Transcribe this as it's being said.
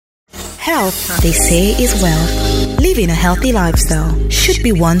Health, they say, is wealth. Living a healthy lifestyle should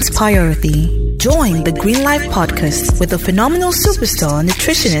be one's priority. Join the GreenLife Podcast with the phenomenal superstar,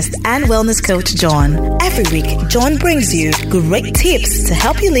 nutritionist, and wellness coach, John. Every week, John brings you great tips to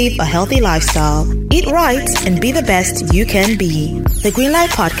help you live a healthy lifestyle. Eat right and be the best you can be. The GreenLife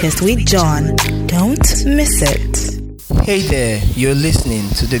Podcast with John. Don't miss it. Hey there, you're listening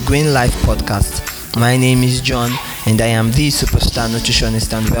to the GreenLife Podcast. My name is John, and I am the superstar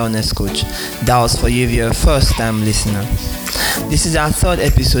nutritionist and wellness coach. That was for you if you're a first-time listener. This is our third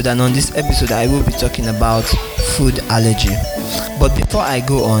episode, and on this episode I will be talking about food allergy. But before I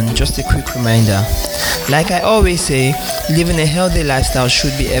go on, just a quick reminder. Like I always say, living a healthy lifestyle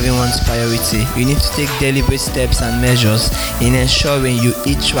should be everyone's priority. You need to take deliberate steps and measures in ensuring you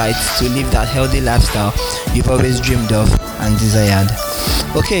eat right to live that healthy lifestyle you've always dreamed of and desired.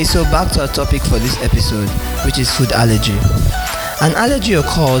 Okay, so back to our topic for this episode, which is food allergy. An allergy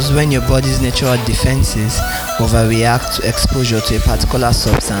occurs when your body's natural defenses overreact to exposure to a particular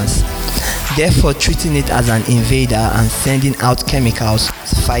substance, therefore treating it as an invader and sending out chemicals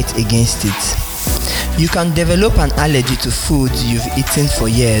to fight against it. You can develop an allergy to foods you've eaten for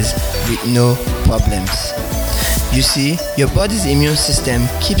years with no problems. You see, your body's immune system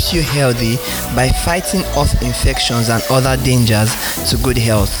keeps you healthy by fighting off infections and other dangers to good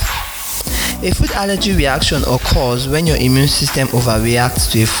health. A food allergy reaction occurs when your immune system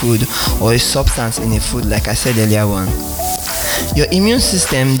overreacts to a food or a substance in a food, like I said earlier on. Your immune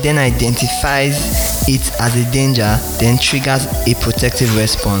system then identifies it as a danger, then triggers a protective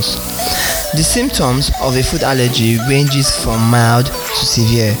response. The symptoms of a food allergy ranges from mild to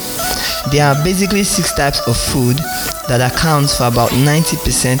severe. There are basically 6 types of food that accounts for about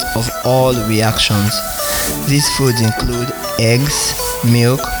 90% of all reactions. These foods include eggs,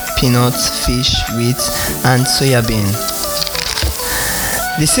 milk, peanuts, fish, wheat, and soya bean.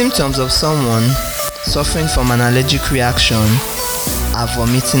 The symptoms of someone suffering from an allergic reaction are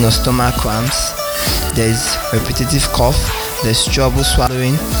vomiting or stomach cramps, there's repetitive cough, there's trouble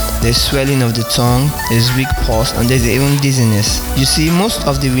swallowing, there's swelling of the tongue, there's weak pulse, and there's even dizziness. You see, most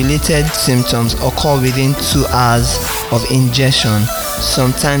of the related symptoms occur within 2 hours of ingestion.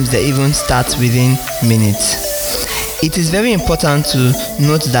 Sometimes they even start within minutes. It is very important to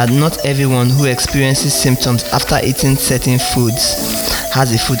note that not everyone who experiences symptoms after eating certain foods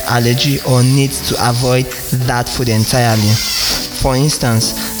has a food allergy or needs to avoid that food entirely. For instance,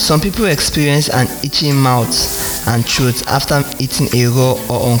 some people experience an itchy mouth and throat after eating a raw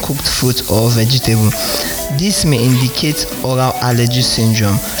or uncooked fruit or vegetable. This may indicate oral allergy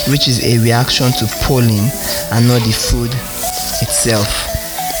syndrome, which is a reaction to pollen and not the food itself.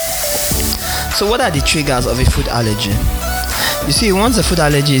 So what are the triggers of a food allergy? You see, once a food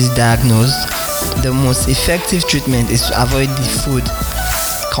allergy is diagnosed, the most effective treatment is to avoid the food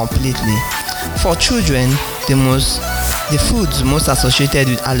completely. For children, the foods most associated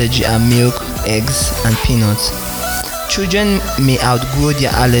with allergy are milk, eggs, and peanuts. Children may outgrow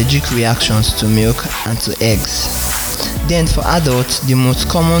their allergic reactions to milk and to eggs. Then for adults, the most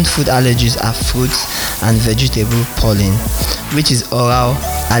common food allergies are fruits and vegetable pollen, which is oral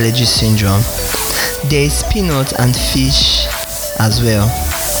allergy syndrome. There is peanut and fish as well.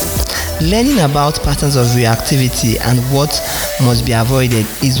 Learning about patterns of reactivity and what must be avoided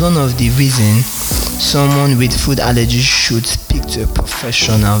is one of the reasons someone with food allergies should speak to a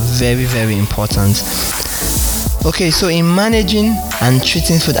professional. Very, very important. Okay, so in managing and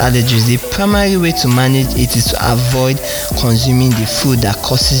treating food allergies, the primary way to manage it is to avoid consuming the food that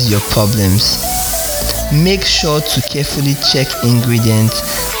causes your problems. Make sure to carefully check ingredient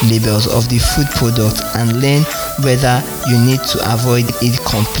labels of the food product and learn whether you need to avoid it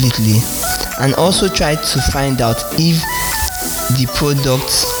completely. And also try to find out if the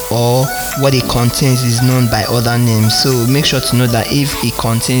product or what it contains is known by other names. So make sure to know that if it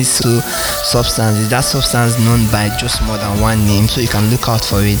contains 2 substances, that substance known by just more than one name, so you can look out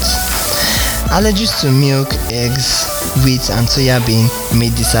for it. Allergies to milk, eggs, wheat, and soya bean may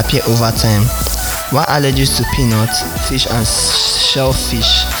disappear over time, while allergies to peanuts, fish, and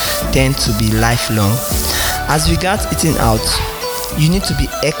shellfish tend to be lifelong. As regards eating out, you need to be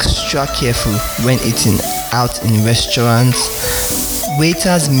extra careful when eating out in restaurants.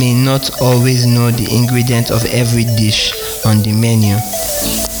 Waiters may not always know the ingredient of every dish on the menu.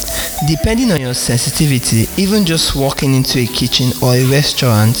 Depending on your sensitivity, even just walking into a kitchen or a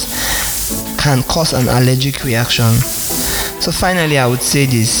restaurant can cause an allergic reaction. So finally, I would say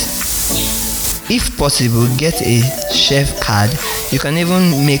this. If possible, get a chef card. You can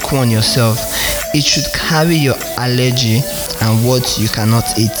even make one yourself. It should carry your allergy and what you cannot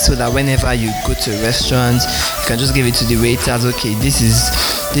eat, so that whenever you go to a restaurant, you can just give it to the waiters. Okay, this is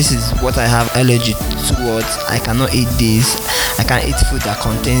this is what I have allergy towards. I cannot eat this. I can't eat food that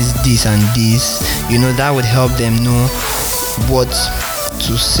contains this and this. That would help them know what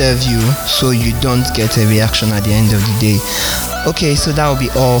to serve you so you don't get a reaction at the end of the day. Okay, so that will be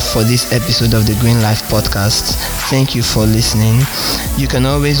all for this episode of the GreenLife Podcast. Thank you for listening. You can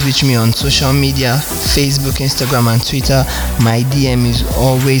always reach me on social media, Facebook, Instagram, and Twitter. My DM is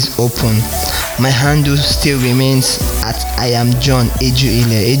always open. My handle still remains at I am John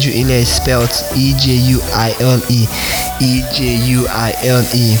Ejuile. Ejuile is spelled Ejuile.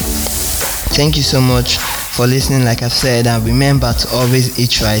 Ejuile. Thank you so much for listening, like I've said, and remember to always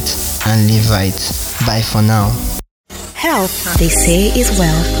eat right and live right. Bye for now. Health, they say, is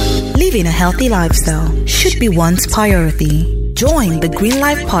wealth. Living a healthy lifestyle should be one's priority. Join the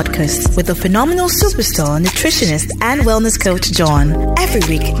GreenLife Podcast with the phenomenal superstar, nutritionist, and wellness coach, John. Every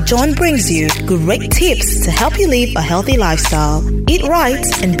week, John brings you great tips to help you live a healthy lifestyle. Eat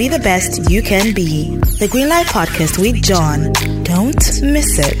right and be the best you can be. The GreenLife Podcast with John. Don't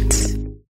miss it.